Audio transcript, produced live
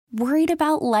Worried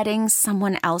about letting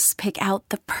someone else pick out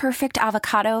the perfect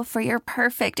avocado for your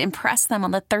perfect impress them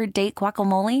on the third date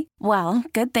guacamole? Well,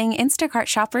 good thing Instacart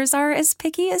shoppers are as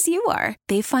picky as you are.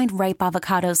 They find ripe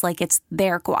avocados like it's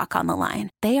their guac on the line.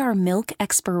 They are milk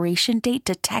expiration date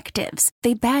detectives.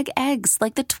 They bag eggs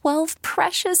like the 12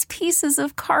 precious pieces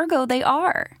of cargo they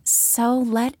are. So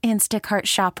let Instacart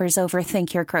shoppers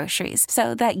overthink your groceries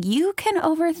so that you can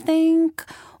overthink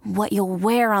what you'll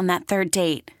wear on that third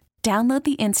date. Download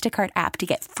the Instacart app to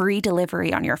get free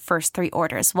delivery on your first 3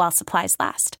 orders while supplies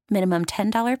last. Minimum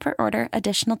 $10 per order.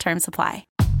 Additional terms apply.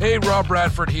 Hey, Rob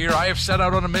Bradford here. I have set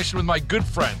out on a mission with my good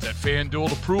friends at FanDuel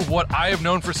to prove what I have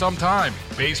known for some time.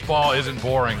 Baseball isn't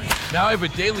boring. Now I have a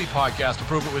daily podcast to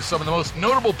prove it with some of the most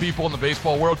notable people in the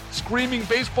baseball world, screaming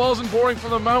baseball isn't boring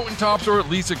from the mountaintops, or at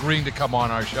least agreeing to come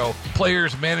on our show.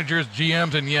 Players, managers,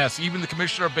 GMs, and yes, even the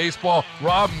commissioner of baseball,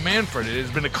 Rob Manfred. It has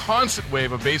been a constant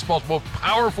wave of baseball's most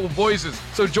powerful voices.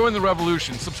 So join the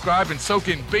revolution. Subscribe and soak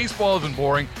in Baseball Isn't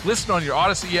Boring. Listen on your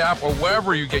Odyssey app or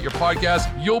wherever you get your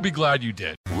podcasts. You'll be glad you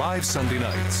did. Live Sunday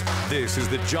nights, this is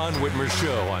the John Whitmer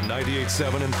Show on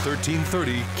 98.7 and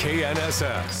 1330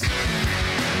 KNSS.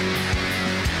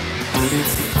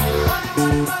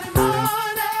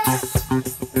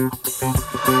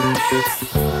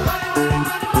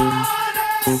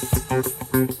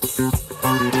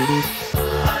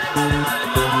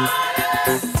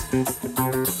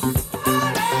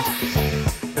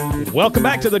 Welcome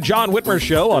back to the John Whitmer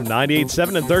Show on 98.7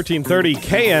 and 1330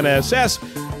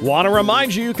 KNSS. Want to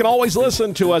remind you can always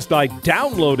listen to us by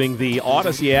downloading the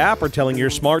Odyssey app or telling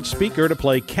your smart speaker to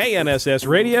play KNSS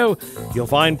Radio. You'll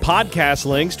find podcast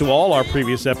links to all our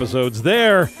previous episodes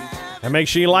there. And make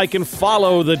sure you like and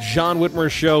follow the John Whitmer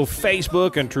Show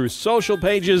Facebook and Truth Social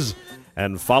pages.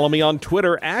 And follow me on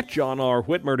Twitter at John R.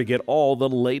 Whitmer to get all the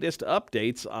latest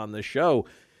updates on the show.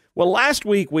 Well, last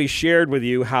week we shared with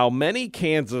you how many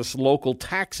Kansas local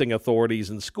taxing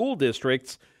authorities and school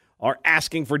districts are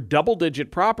asking for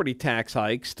double-digit property tax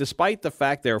hikes despite the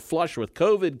fact they're flush with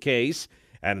COVID case.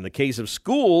 And in the case of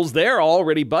schools, they're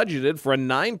already budgeted for a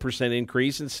 9%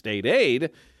 increase in state aid.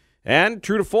 And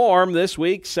true to form, this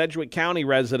week, Sedgwick County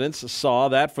residents saw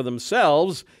that for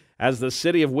themselves as the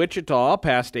city of Wichita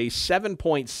passed a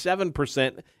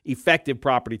 7.7% effective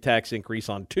property tax increase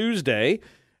on Tuesday.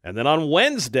 And then on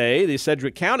Wednesday, the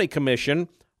Sedgwick County Commission,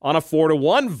 on a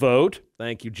 4-1 vote,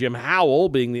 thank you, Jim Howell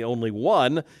being the only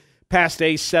one, passed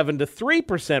a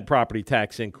 7-3% property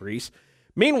tax increase.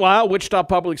 Meanwhile, Wichita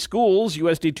Public Schools,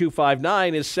 USD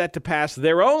 259, is set to pass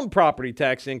their own property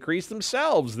tax increase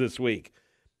themselves this week.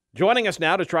 Joining us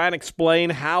now to try and explain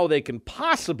how they can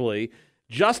possibly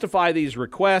justify these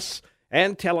requests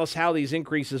and tell us how these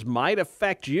increases might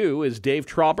affect you is Dave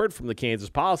Trobert from the Kansas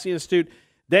Policy Institute.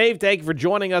 Dave, thank you for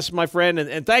joining us, my friend,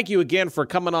 and thank you again for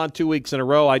coming on 2 weeks in a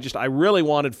row. I really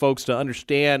wanted folks to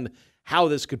understand how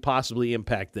this could possibly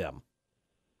impact them.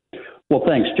 Well,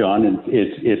 thanks, John. And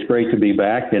it's great to be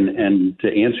back. And to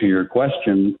answer your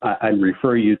question, I'd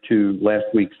refer you to last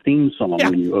week's theme song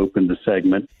when you opened the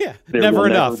segment. Yeah, there never will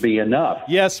enough. never be enough.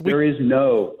 Yes, there is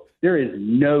no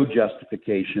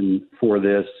justification for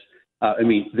this.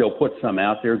 They'll put some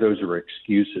out there. Those are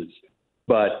excuses.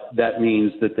 But that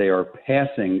means that they are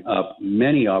passing up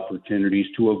many opportunities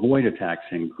to avoid a tax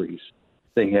increase.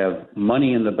 They have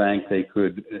money in the bank. They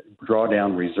could draw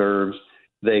down reserves.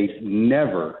 They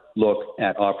never look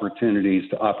at opportunities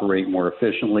to operate more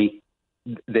efficiently.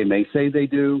 They may say they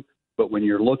do, but when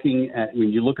you look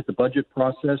at the budget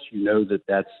process, you know that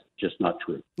that's just not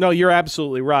true. No, you're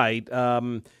absolutely right.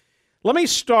 Let me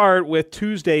start with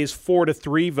Tuesday's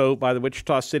 4-3 vote by the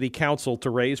Wichita City Council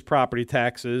to raise property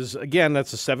taxes. Again,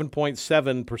 that's a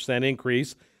 7.7%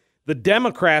 increase. The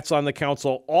Democrats on the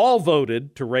council all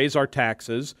voted to raise our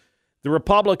taxes. The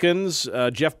Republicans,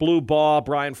 Jeff Blubaugh,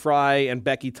 Brian Fry, and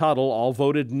Becky Tuttle all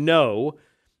voted no.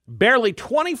 Barely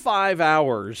 25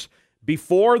 hours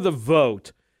before the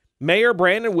vote, Mayor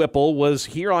Brandon Whipple was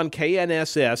here on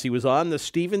KNSS. He was on the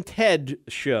Steve and Ted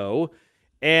show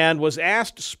and was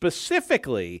asked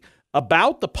specifically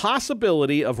about the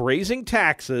possibility of raising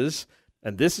taxes,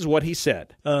 and this is what he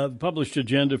said. The published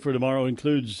agenda for tomorrow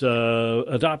includes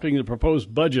adopting the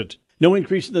proposed budget. No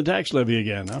increase in the tax levy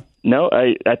again, huh? No,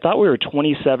 I thought we were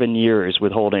 27 years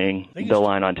withholding the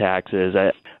line on taxes.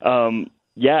 And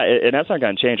that's not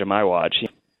going to change on my watch.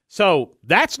 So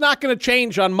that's not going to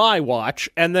change on my watch.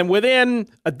 And then within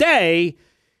a day,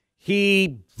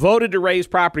 he voted to raise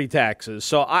property taxes.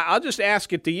 So I'll just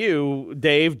ask it to you,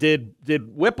 Dave. Did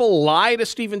Whipple lie to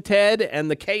Steve and Ted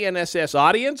and the KNSS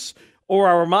audience,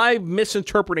 or am I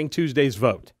misinterpreting Tuesday's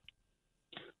vote?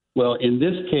 Well, in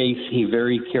this case, he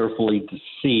very carefully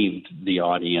deceived the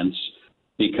audience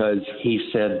because he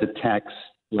said the tax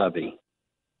levy.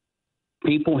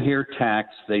 People hear tax,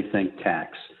 they think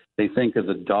tax. They think of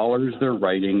the dollars they're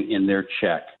writing in their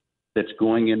check that's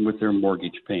going in with their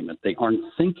mortgage payment. They aren't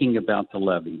thinking about the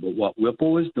levy. But what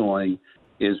Whipple is doing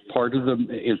is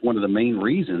one of the main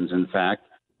reasons, in fact,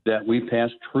 that we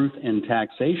passed truth in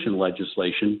taxation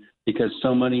legislation, because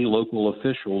so many local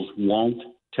officials won't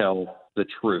tell the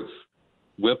truth.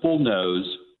 Whipple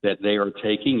knows that they are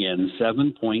taking in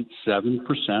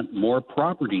 7.7% more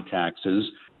property taxes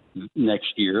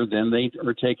next year than they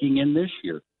are taking in this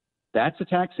year. That's a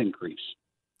tax increase.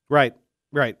 Right.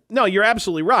 No, you're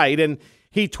absolutely right. And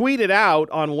he tweeted out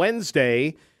on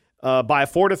Wednesday, by a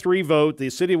 4-3 vote,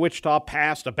 the city of Wichita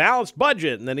passed a balanced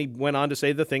budget. And then he went on to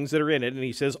say the things that are in it. And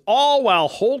he says, all while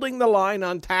holding the line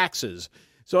on taxes.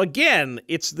 So again,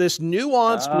 it's this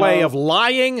nuanced way of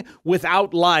lying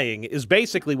without lying is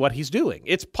basically what he's doing.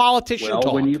 It's politician talk.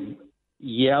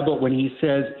 But when he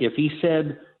says, if he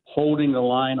said holding the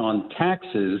line on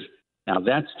taxes, now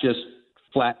that's just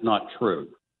flat not true.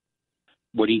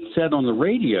 What he said on the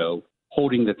radio,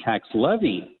 holding the tax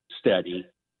levy steady,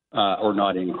 or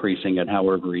not increasing it,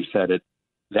 however he said it,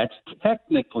 that's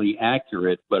technically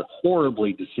accurate, but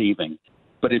horribly deceiving.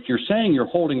 But if you're saying you're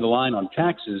holding the line on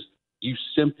taxes, you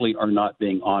simply are not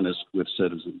being honest with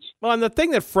citizens. Well, and the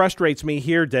thing that frustrates me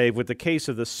here, Dave, with the case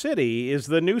of the city is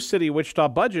the new City of Wichita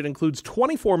budget includes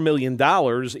 $24 million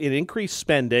in increased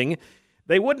spending.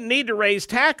 They wouldn't need to raise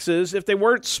taxes if they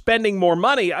weren't spending more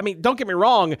money. I mean, don't get me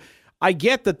wrong. I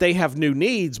get that they have new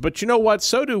needs, but you know what?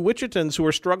 So do Wichitans who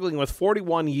are struggling with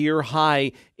 41-year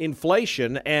high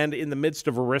inflation and in the midst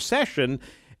of a recession.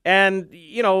 And,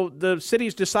 you know, the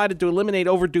city's decided to eliminate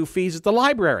overdue fees at the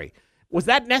library. Was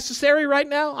that necessary right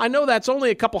now? I know that's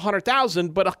only a couple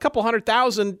 $100,000, but a couple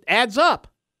 $100,000 adds up.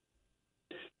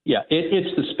 Yeah,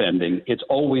 it's the spending. It's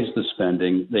always the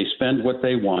spending. They spend what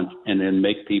they want and then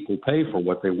make people pay for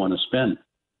what they want to spend.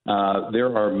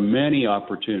 There are many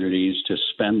opportunities to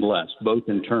spend less, both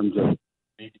in terms of...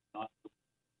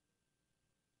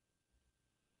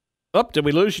 Oh, did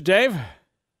we lose you, Dave?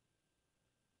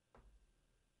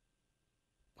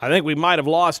 I think we might have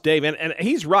lost Dave, and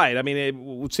he's right. I mean,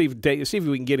 we'll see if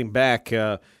we can get him back,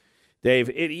 Dave.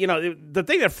 The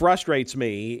thing that frustrates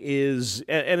me is,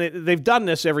 they've done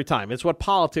this every time. It's what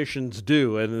politicians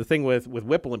do, and the thing with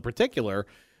Whipple in particular,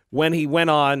 when he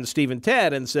went on Steve and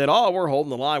Ted and said, "Oh, we're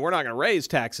holding the line. We're not going to raise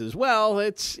taxes." Well,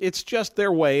 it's just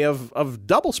their way of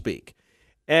doublespeak.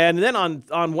 And then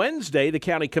on Wednesday, the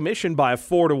county commission, by a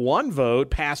 4-1 vote,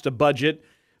 passed a budget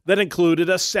that included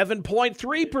a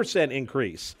 7.3%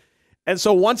 increase. And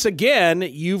so once again,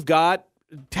 you've got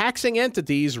taxing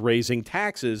entities raising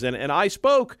taxes. And I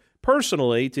spoke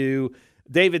personally to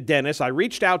David Dennis. I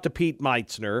reached out to Pete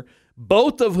Meitzner,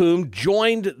 both of whom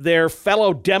joined their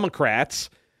fellow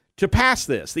Democrats to pass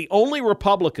this. The only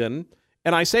Republican,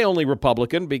 and I say only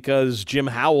Republican because Jim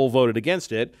Howell voted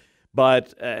against it,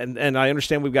 but and I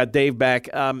understand we've got Dave back.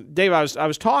 Dave, I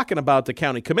was talking about the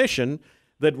county commission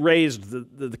that raised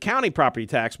the county property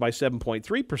tax by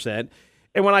 7.3%.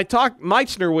 And when I talked,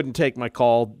 Meitzner wouldn't take my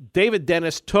call. David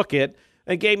Dennis took it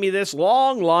and gave me this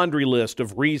long laundry list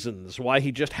of reasons why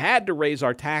he just had to raise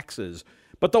our taxes.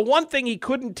 But the one thing he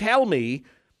couldn't tell me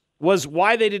was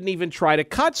why they didn't even try to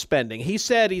cut spending. He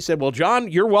said, well,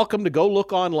 John, you're welcome to go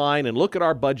look online and look at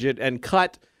our budget and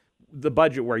cut the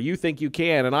budget where you think you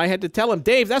can. And I had to tell him,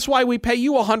 Dave, that's why we pay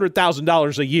you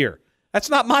 $100,000 a year. That's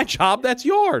not my job. That's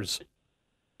yours.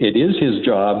 It is his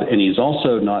job, and he's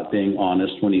also not being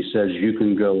honest when he says you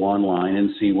can go online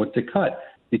and see what to cut,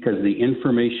 because the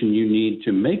information you need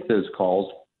to make those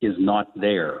calls is not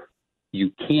there.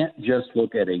 You can't just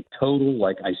look at a total,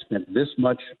 like I spent this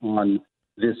much on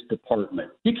this department.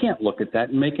 You can't look at that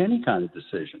and make any kind of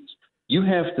decisions. You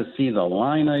have to see the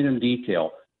line item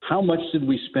detail. How much did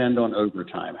we spend on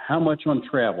overtime? How much on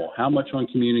travel? How much on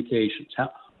communications?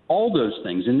 All those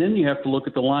things. And then you have to look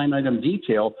at the line item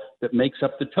detail that makes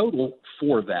up the total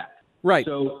for that. Right.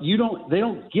 So they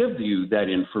don't give you that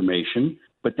information,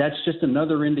 but that's just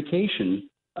another indication.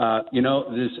 And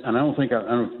I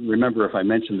don't remember if I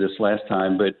mentioned this last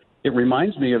time, but it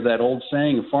reminds me of that old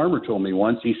saying a farmer told me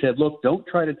once. He said, "Look, don't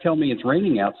try to tell me it's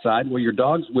raining outside while your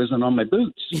dog's whizzing on my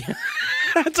boots."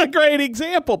 That's a great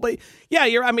example. But yeah,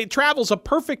 travel's a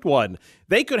perfect one.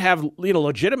 They could have,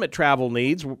 legitimate travel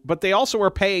needs, but they also are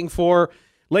paying for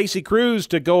Lacey Cruz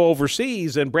to go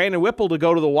overseas and Brandon Whipple to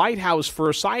go to the White House for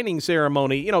a signing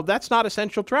ceremony. That's not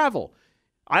essential travel.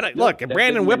 Look, if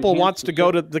Brandon Whipple wants to go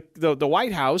to the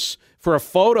White House for a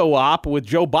photo op with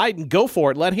Joe Biden, go for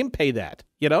it. Let him pay that,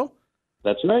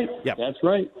 That's right. Yep. That's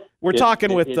right. We're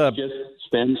talking with just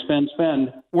spend.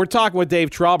 We're talking with Dave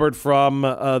Traubert from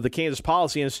the Kansas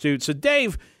Policy Institute. So,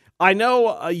 Dave, I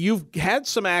know you've had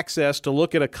some access to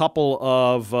look at a couple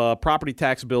of property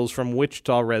tax bills from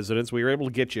Wichita residents. We were able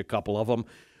to get you a couple of them.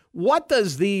 What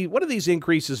do these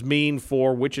increases mean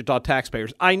for Wichita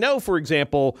taxpayers? I know, for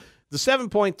example, the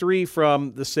 7.3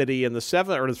 from the city and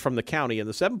from the county and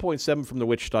the 7.7 from the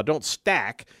Wichita don't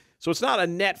stack, so it's not a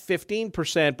net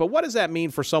 15%. But what does that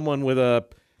mean for someone with a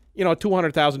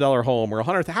 $200,000 home or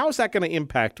 $100,000? How is that going to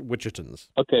impact Wichitans?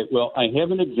 Okay, well, I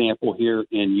have an example here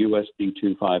in USD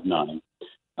 259,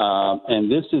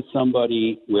 and this is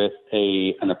somebody with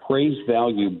an appraised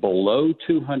value below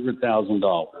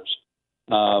 $200,000.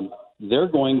 They're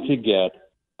going to get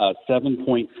a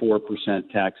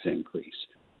 7.4% tax increase.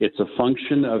 It's a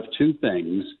function of two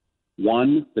things.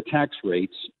 One, the tax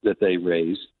rates that they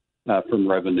raise from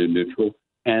revenue neutral,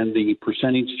 and the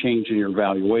percentage change in your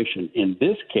valuation. In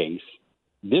this case,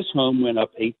 this home went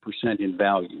up 8% in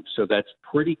value, so that's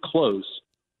pretty close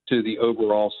to the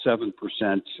overall 7%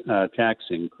 tax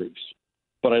increase.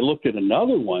 But I looked at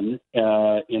another one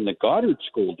in the Goddard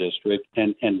School District,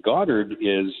 and Goddard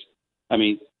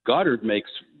makes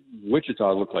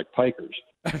Wichita look like pikers.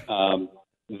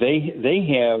 They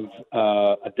have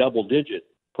a double-digit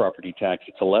property tax.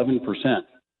 It's 11%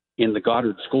 in the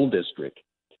Goddard School District.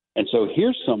 And so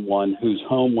here's someone whose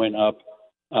home went up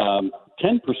 10%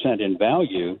 in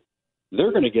value.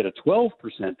 They're going to get a 12%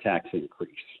 tax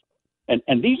increase.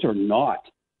 And these are not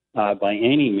by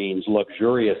any means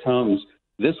luxurious homes.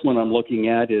 This one I'm looking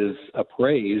at is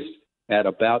appraised at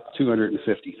about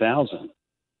 $250,000.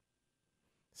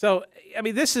 So, I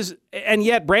mean, and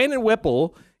yet Brandon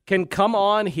Whipple can come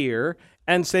on here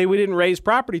and say we didn't raise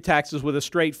property taxes with a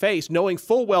straight face, knowing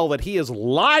full well that he is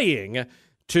lying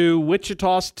to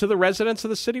the residents of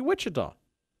the city of Wichita.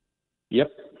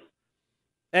 Yep.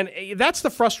 And that's the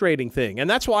frustrating thing. And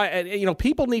that's why,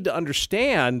 people need to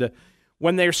understand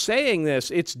when they're saying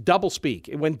this, it's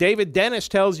doublespeak. When David Dennis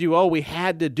tells you, we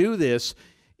had to do this,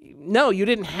 no, you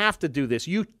didn't have to do this.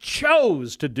 You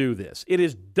chose to do this. It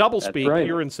is doublespeak, right.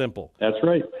 Pure and simple. That's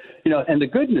right. And the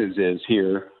good news is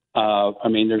here,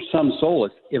 there's some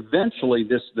solace. Eventually,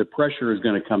 the pressure is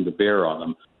going to come to bear on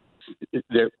them.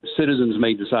 Their citizens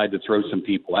may decide to throw some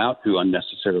people out who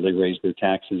unnecessarily raise their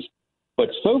taxes. But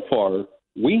so far,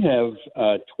 we have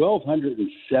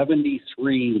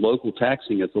 1,273 local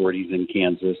taxing authorities in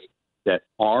Kansas that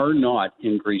are not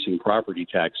increasing property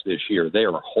tax this year. They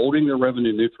are holding their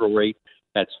revenue neutral rate.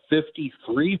 That's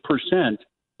 53%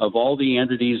 of all the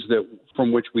entities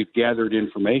from which we've gathered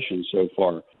information so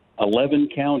far. 11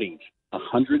 counties,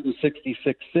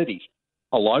 166 cities.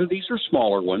 A lot of these are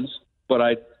smaller ones, but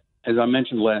as I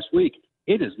mentioned last week,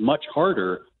 it is much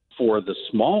harder for the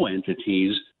small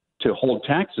entities to hold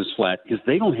taxes flat because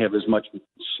they don't have as much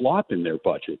slop in their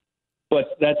budget.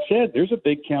 But that said, there's a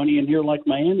big county in here like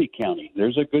Miami County.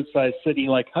 There's a good-sized city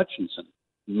like Hutchinson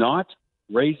not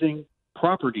raising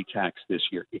property tax this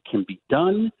year. It can be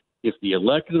done if the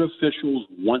elected officials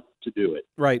want to do it.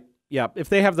 Right. Yeah. If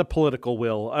they have the political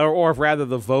will, or if rather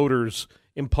the voters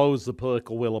impose the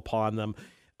political will upon them.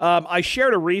 I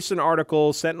shared a recent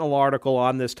article, Sentinel article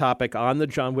on this topic on the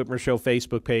John Whitmer Show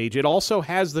Facebook page. It also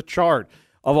has the chart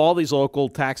of all these local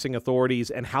taxing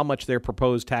authorities and how much their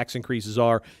proposed tax increases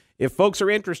are. If folks are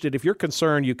interested, if you're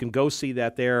concerned, you can go see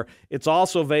that there. It's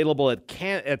also available at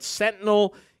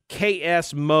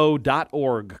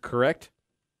sentinelksmo.org, correct?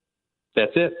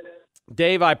 That's it.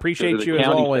 Dave, I appreciate you as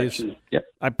always. Yep.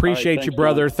 I appreciate you,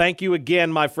 brother. Thank you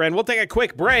again, my friend. We'll take a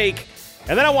quick break,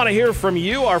 and then I want to hear from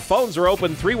you. Our phones are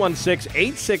open,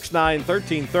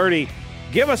 316-869-1330.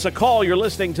 Give us a call. You're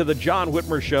listening to The John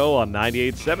Whitmer Show on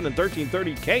 98.7 and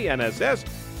 1330 KNSS,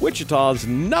 Wichita's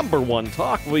 #1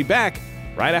 talk. We'll be back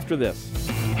right after this.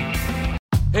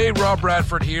 Hey, Rob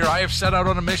Bradford here. I have set out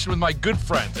on a mission with my good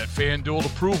friends at FanDuel to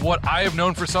prove what I have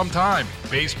known for some time.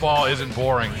 Baseball isn't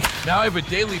boring. Now I have a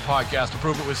daily podcast to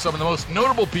prove it with some of the most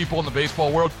notable people in the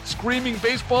baseball world, screaming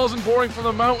baseball isn't boring from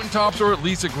the mountaintops, or at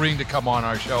least agreeing to come on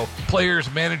our show. Players,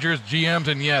 managers, GMs,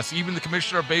 and yes, even the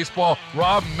commissioner of baseball,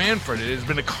 Rob Manfred. It has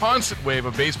been a constant wave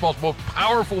of baseball's most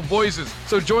powerful voices.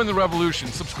 So join the revolution.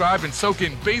 Subscribe and soak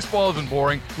in Baseball Isn't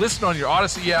Boring. Listen on your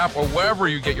Odyssey app or wherever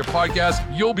you get your podcasts.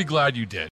 You'll be glad you did.